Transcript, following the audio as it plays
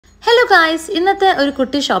Hello guys, ഇന്നത്തെ ഒരു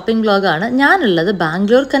കുട്ടി ഷോപ്പിംഗ് വ്ലോഗ് ആണ്. ഞാനുള്ളത്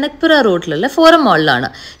ബാംഗ്ലൂർ കനക്പുര റോഡിലുള്ള ഫോറം മാളിലാണ്.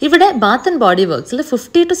 ഇവിടെ Baat and body വർക്ക്സിൽ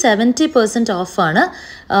 50 to 70% of ആണ്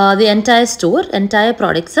the entire store, entire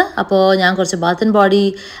products. അപ്പോൾ ഞാൻ കുറച്ച് ബാത്ത് ആൻഡ് ബോഡി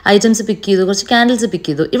ഐറ്റംസ് പിക്ക് ചെയ്തു, കുറച്ച് കാൻഡിൽസ് പിക്ക്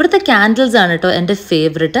ചെയ്തു. ഇവിടുത്തെ കാൻഡിൽസ് ആണ് കേട്ടോ എൻ്റെ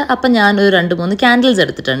ഫേവറേറ്റ്. അപ്പം ഞാൻ ഒരു 2-3 കാൻഡിൽസ്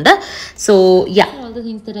എടുത്തിട്ടുണ്ട്. So all the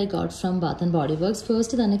things that I got from Bath and Body Works.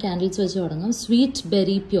 First തന്നെ കാൻഡിൽസ് വെച്ച് തുടങ്ങാം. Sweet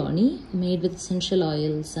berry peony made with essential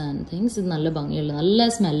oils and things. ഇത് നല്ല ഭംഗിയുള്ള നല്ല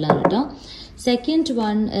സ്മെല്ലാണ് കേട്ടോ. സെക്കൻഡ്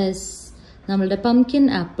വൺ ഇസ് നമ്മളുടെ പംകിൻ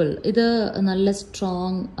ആപ്പിൾ. ഇത് നല്ല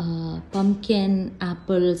സ്ട്രോങ് പംകിൻ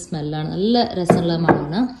ആപ്പിൾ സ്മെല്ലാണ്, നല്ല രസമുള്ള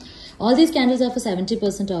മണമാണ്. All these candles are for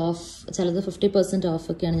 70% off, ചിലത് 50% off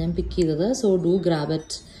ഒക്കെയാണ് ഞാൻ പിക്ക് ചെയ്തത്. So do grab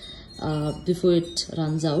it before it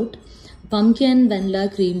runs out. Pumpkin vanilla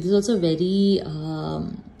cream, this is also very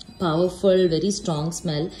powerful, very strong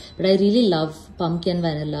smell, but I really love pumpkin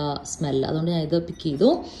vanilla smell, adonde I either pick idu.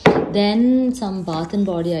 Then some bath and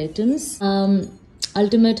body items,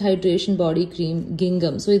 ultimate hydration body cream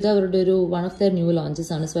Gingham. So idu avarude one of their new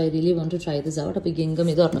launches aanu, so I really want to try this out. Appo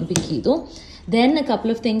Gingham idu ornam pick idu. Then a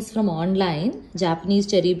couple of things from online, Japanese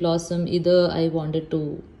cherry blossom, idu I wanted to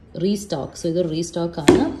restock, so idu restock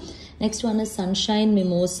aanu. Next one is sunshine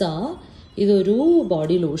mimosa, idoru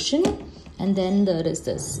body lotion. And then there is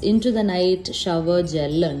this into the night shower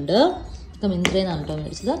gel under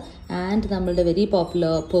and the very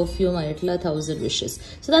popular perfume 1000 wishes.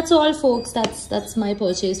 So that's all folks, that's my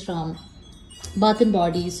purchase from Bath and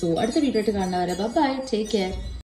Body. So adutha video bye bye, take care.